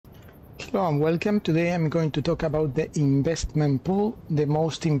Hello and welcome. Today I'm going to talk about the investment pool, the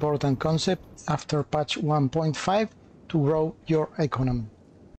most important concept after patch 1.5 to grow your economy.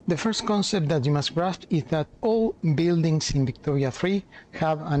 The first concept that you must grasp is that all buildings in Victoria 3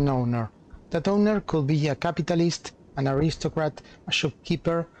 have an owner. That owner could be a capitalist, an aristocrat, a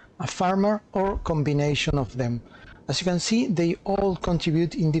shopkeeper, a farmer, or combination of them. As you can see, they all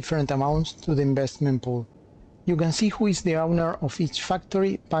contribute in different amounts to the investment pool. You can see who is the owner of each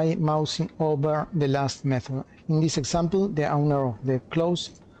factory by mousing over the last method. In this example, the owner of the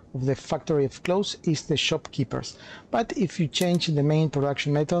factory of clothes is the shopkeepers. But if you change the main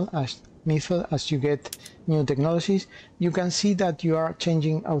production method as you get new technologies, you can see that you are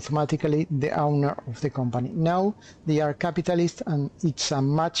changing automatically the owner of the company. Now they are capitalists, and it's a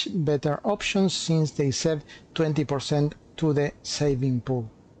much better option since they save 20% to the saving pool.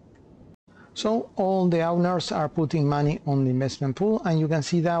 So all the owners are putting money on the investment pool, and you can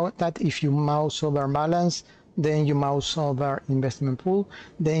see that if you mouse over balance, then you mouse over investment pool,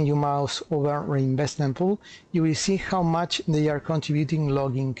 then you mouse over reinvestment pool, you will see how much they are contributing: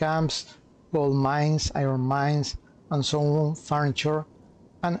 logging camps, gold mines, iron mines, and so on, furniture,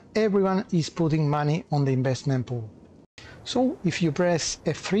 and everyone is putting money on the investment pool. So if you press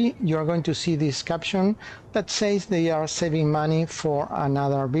F3, you are going to see this caption that says they are saving money for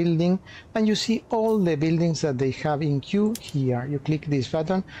another building, and you see all the buildings that they have in queue here. You click this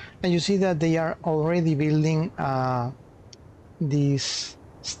button and you see that they are already building this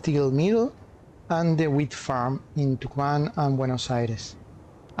steel mill and the wheat farm in Tucumán and Buenos Aires.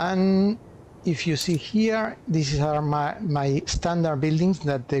 And if you see here, these are my standard buildings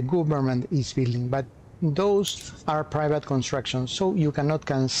that the government is building, but those are private constructions, so you cannot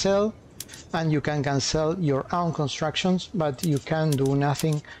cancel, and you can cancel your own constructions, but you can do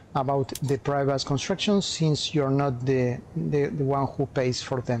nothing about the private constructions since you're not the one who pays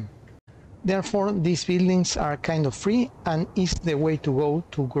for them. Therefore, these buildings are kind of free and is the way to go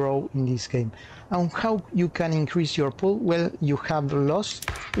to grow in this game. And how you can increase your pool? Well, you have loss.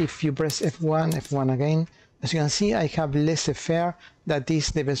 If you press F1, F1 again, as you can see, I have laissez-faire. That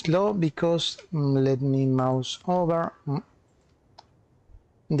is the best law because, let me mouse over.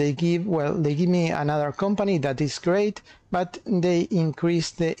 They give me another company that is great, but they increase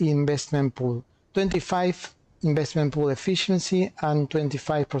the investment pool. 25 investment pool efficiency and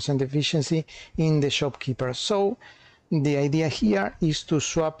 25% efficiency in the shopkeeper. So the idea here is to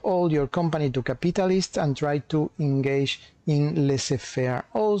swap all your company to capitalists and try to engage in laissez-faire.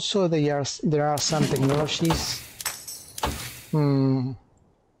 Also, there are some technologies.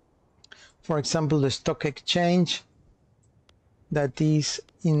 For example, the stock exchange that is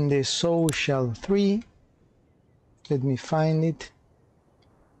in the social 3. Let me find it.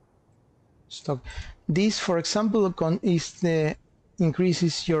 Stock. This, for example,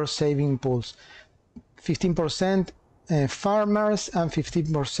 increases your saving pools. 15% farmers and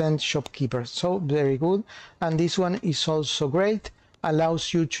 15% shopkeepers. So very good. And this one is also great.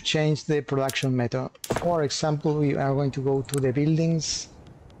 Allows you to change the production method. For example, we are going to go to the buildings,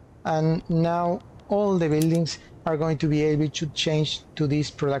 and now all the buildings are going to be able to change to this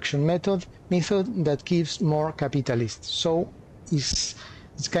production method that gives more capitalists. So it's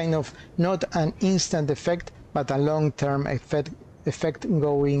kind of not an instant effect, but a long-term effect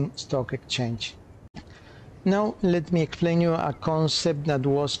going stock exchange. Now let me explain you a concept that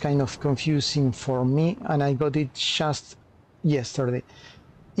was kind of confusing for me, and I got it just yesterday.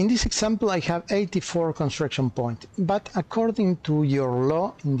 In this example, I have 84 construction points, but according to your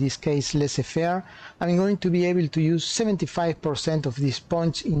law, in this case laissez-faire, I'm going to be able to use 75% of these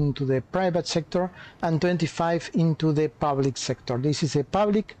points into the private sector and 25% into the public sector. This is a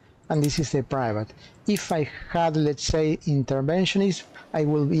public and this is a private. If I had, let's say, interventionism, I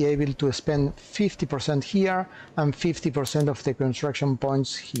will be able to spend 50% here and 50% of the construction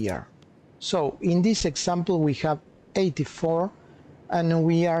points here. So in this example, we have 84, and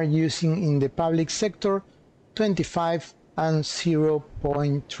we are using in the public sector 25 and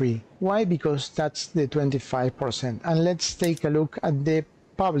 0.3. Why? Because that's the 25%. And let's take a look at the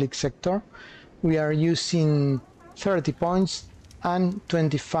public sector. We are using 30 points and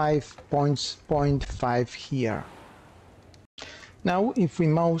 25.5 here. Now, if we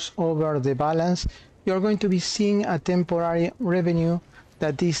mouse over the balance, you're going to be seeing a temporary revenue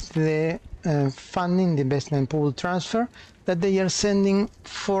that is the funding, the investment pool transfer, that they are sending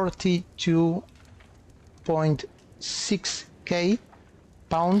 42.6k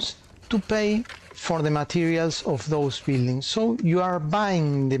pounds to pay for the materials of those buildings. So you are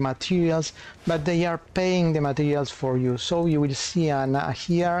buying the materials, but they are paying the materials for you. So you will see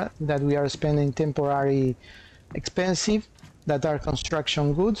here that we are spending temporary expensive that are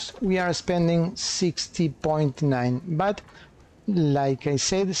construction goods, we are spending 60.9, but like I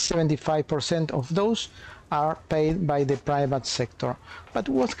said, 75% of those are paid by the private sector. But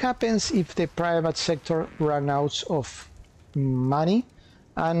what happens if the private sector runs out of money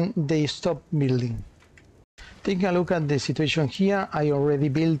and they stop building? Take a look at the situation here. I already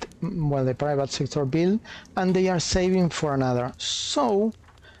built, well, the private sector built, and they are saving for another. So,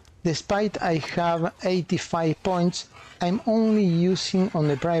 despite I have 85 points, I'm only using on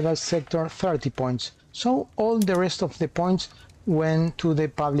the private sector 30 points. So all the rest of the points went to the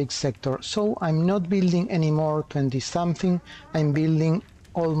public sector. So I'm not building anymore 20 something, I'm building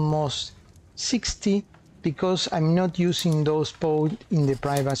almost 60, because I'm not using those points in the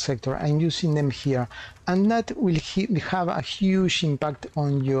private sector, I'm using them here, and that will have a huge impact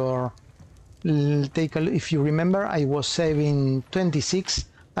on your if you remember, I was saving 26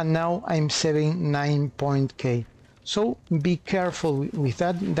 and now I'm saving 9.k. So be careful with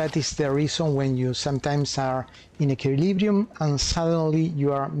that. That is the reason when you sometimes are in equilibrium and suddenly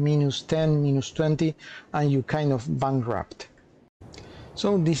you are minus 10, minus 20 and you kind of bankrupt.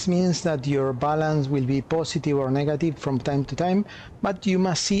 So this means that your balance will be positive or negative from time to time, but you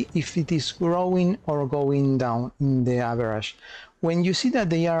must see if it is growing or going down in the average. When you see that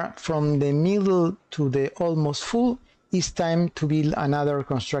they are from the middle to the almost full, it's time to build another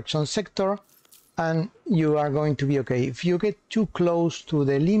construction sector and you are going to be okay. If you get too close to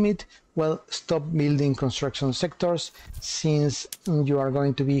the limit, well, stop building construction sectors, since you are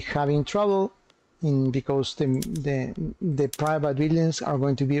going to be having trouble because the private buildings are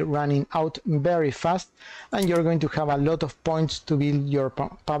going to be running out very fast and you're going to have a lot of points to build your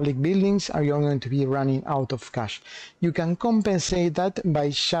public buildings, and you're going to be running out of cash. You can compensate that by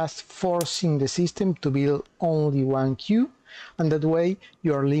just forcing the system to build only one queue, and that way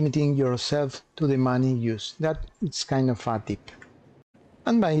you're limiting yourself to the money used. That is kind of a tip.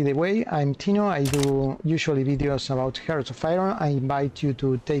 And by the way, I'm Tino. I do usually videos about Hearts of Iron. I invite you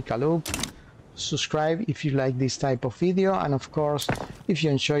to take a look, subscribe if you like this type of video, and of course, if you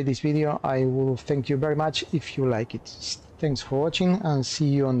enjoyed this video, I will thank you very much if you like it. Thanks for watching and see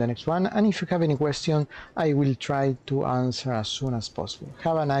you on the next one. And if you have any question, I will try to answer as soon as possible.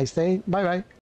 Have a nice day. Bye bye.